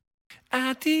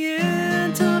At the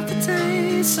end of the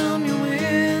day, some you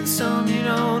win, some you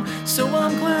don't. So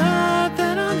I'm glad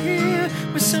that I'm here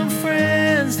with some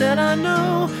friends that I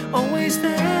know, always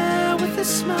there with a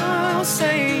smile,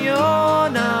 saying you're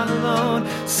not alone.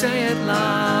 Say it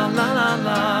la la la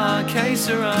la, que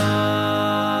sera.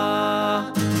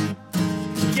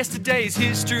 Yesterday's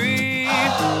history,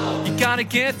 you gotta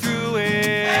get through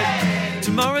it.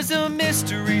 Tomorrow's a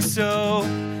mystery, so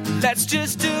let's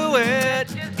just do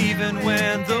it. Even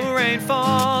when the rain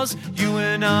falls, you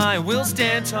and I will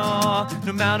stand tall.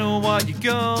 No matter what you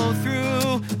go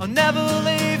through, I'll never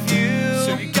leave you.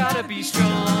 So you gotta be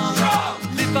strong.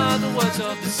 Live by the words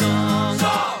of the song.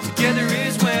 Together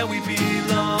is where we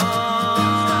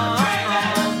belong.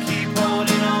 Keep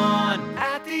holding on.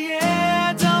 At the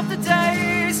end of the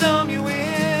day, some you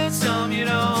win, some you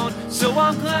don't. So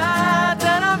I'm glad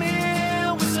that I'm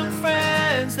here with some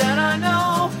friends that I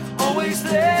know, always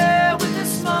there with a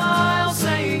smile,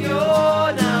 saying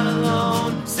you're not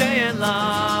alone. Saying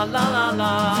la la la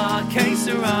la, que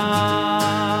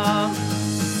sera.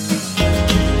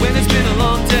 When it's been a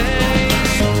long day,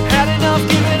 had enough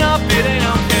giving up, it ain't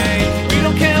okay. We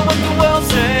don't care what the world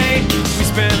say, we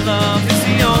spread love, it's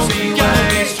the only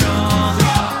way. Strong,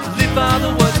 live by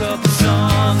the words of the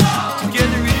song.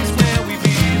 Together is where we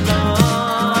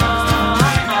belong.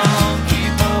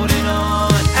 Keep holding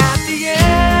on. At the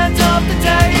end of the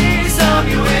day, some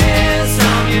you win,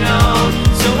 some you don't.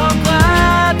 So I'm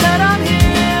glad that I'm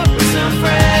here with some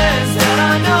friends that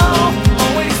I know,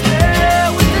 always there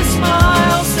with a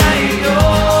smile, saying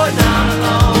you're not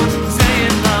alone.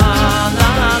 Saying la la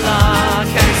la la,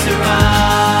 que sera.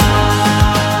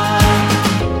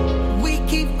 We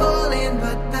keep falling,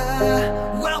 but the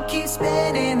world keeps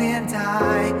spinning, and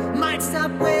I might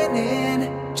stop winning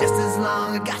just as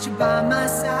long I got you by my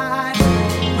side.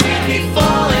 We keep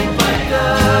falling, but the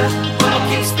world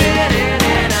keeps spinning,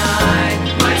 and I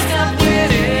might stop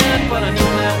winning, but I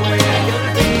know that we're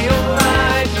gonna be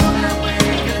alright. Know that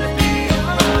we're gonna be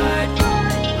alright.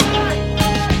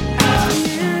 At the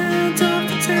end of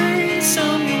the day,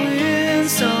 some you win,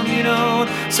 some you don't.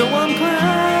 So I'm glad